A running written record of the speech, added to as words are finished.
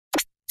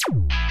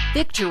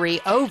victory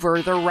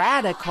over the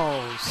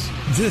radicals.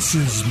 This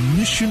is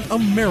Mission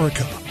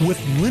America with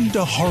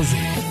Linda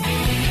Harvey.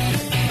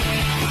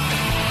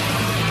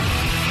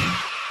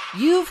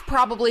 You've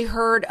probably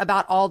heard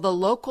about all the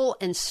local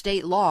and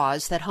state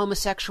laws that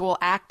homosexual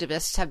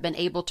activists have been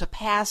able to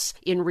pass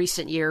in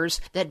recent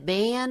years that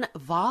ban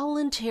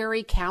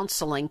voluntary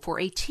counseling for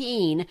a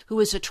teen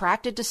who is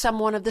attracted to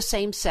someone of the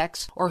same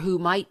sex or who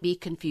might be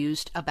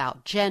confused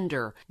about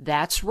gender.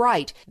 That's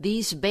right.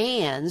 These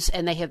bans,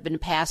 and they have been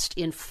passed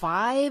in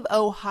 5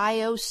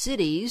 Ohio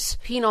cities,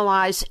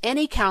 penalize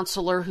any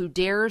counselor who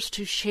dares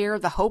to share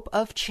the hope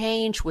of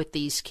change with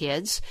these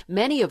kids,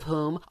 many of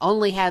whom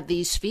only have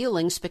these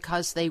feelings because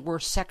they were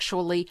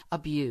sexually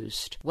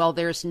abused. Well,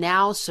 there's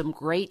now some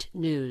great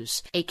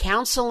news. A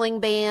counseling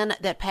ban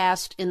that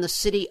passed in the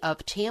city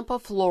of Tampa,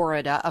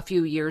 Florida a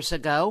few years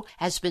ago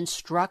has been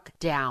struck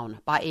down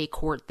by a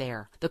court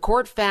there. The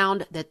court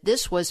found that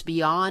this was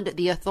beyond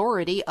the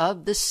authority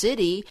of the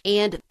city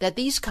and that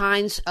these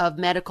kinds of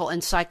medical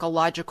and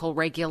psychological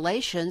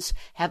regulations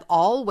have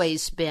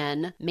always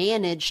been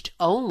managed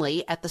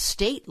only at the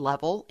state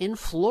level in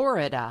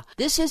Florida.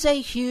 This is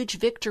a huge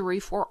victory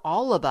for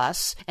all of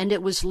us, and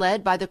it was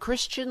led by the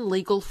Christian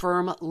legal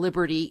firm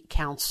Liberty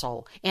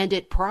Counsel, and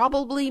it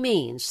probably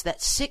means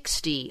that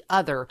 60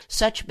 other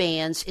such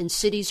bans in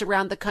cities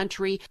around the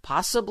country,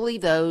 possibly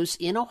those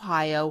in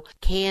Ohio,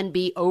 can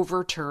be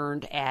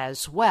overturned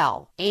as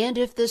well. And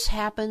if this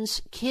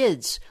happens,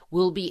 kids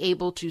will be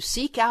able to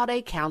seek out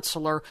a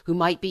counselor who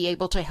might be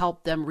able to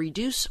help them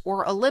reduce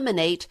or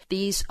eliminate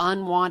these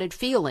unwanted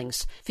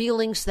feelings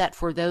that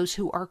for those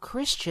who are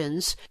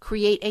Christians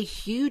create a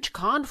huge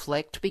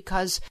conflict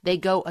because they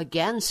go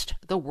against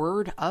the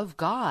Word of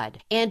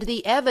God. And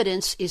the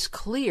evidence is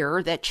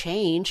clear that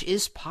change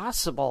is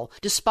possible.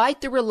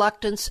 Despite the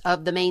reluctance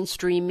of the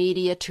mainstream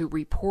media to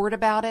report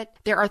about it,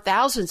 there are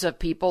thousands of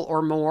people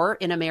or more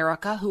in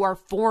America who are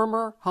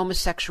former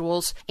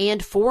homosexuals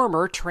and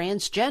former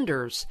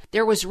transgenders.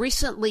 There was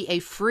recently a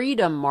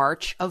freedom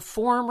march of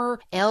former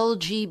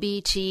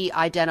LGBT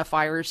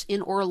identifiers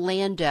in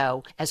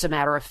Orlando, as a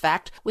matter of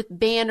fact, with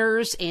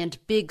banners and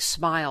big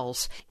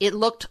smiles. It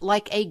looked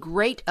like a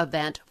great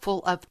event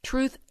full of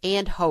truth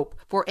and hope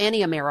for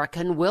any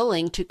American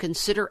willing to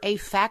consider a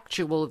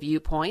factual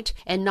viewpoint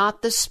and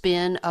not the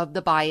spin of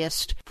the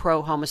biased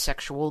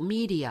pro-homosexual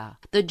media.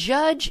 The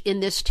judge in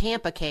this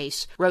Tampa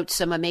case wrote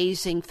some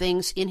amazing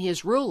things in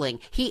his ruling.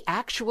 He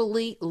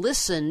actually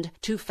listened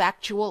to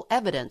factual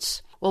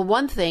evidence. Well,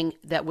 one thing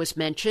that was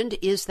mentioned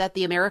is that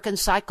the American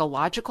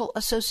Psychological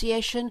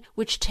Association,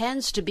 which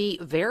tends to be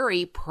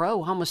very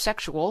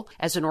pro-homosexual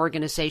as an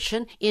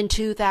organization, in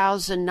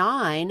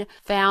 2009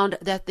 found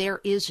that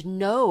there is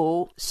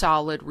no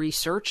solid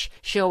research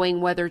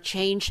showing whether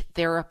change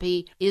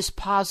therapy is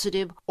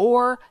positive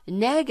or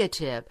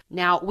negative.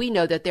 Now, we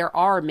know that there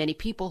are many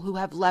people who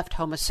have left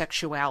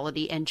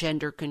homosexuality and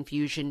gender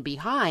confusion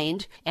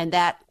behind, and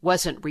that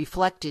wasn't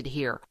reflected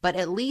here. But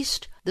at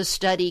least the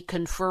study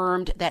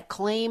confirmed that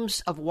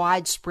claims of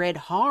widespread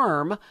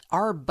harm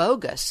are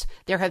bogus.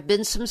 There have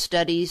been some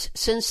studies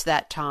since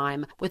that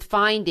time with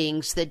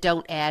findings that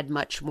don't add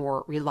much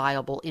more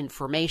reliable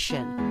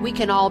information. We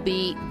can all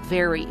be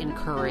very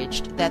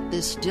encouraged that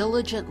this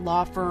diligent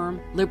law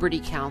firm, Liberty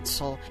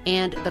Counsel,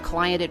 and the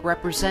client it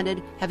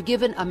represented have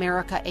given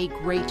America a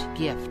great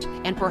gift,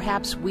 and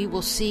perhaps we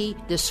will see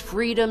this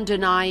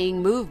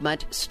freedom-denying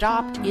movement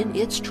stopped in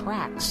its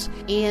tracks.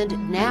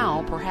 And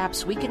now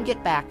perhaps we can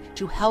get back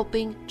to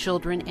helping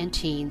children and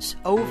teens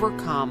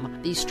overcome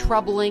these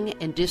troubling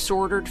and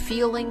disordered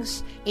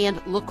feelings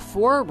and look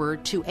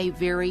forward to a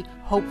very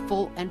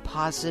hopeful and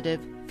positive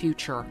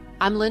future.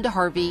 I'm Linda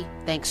Harvey.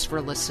 Thanks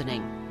for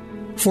listening.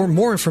 For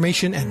more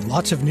information and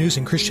lots of news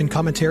and Christian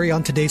commentary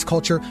on today's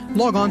culture,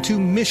 log on to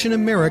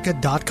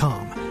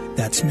missionamerica.com.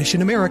 That's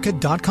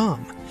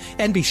missionamerica.com.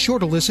 And be sure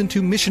to listen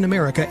to Mission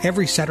America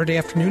every Saturday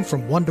afternoon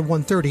from 1 to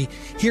 1:30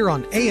 here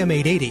on AM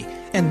 880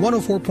 and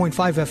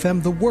 104.5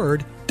 FM The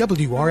Word,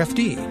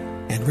 WRFD.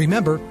 And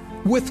remember,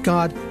 with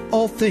God,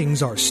 all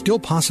things are still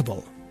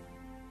possible.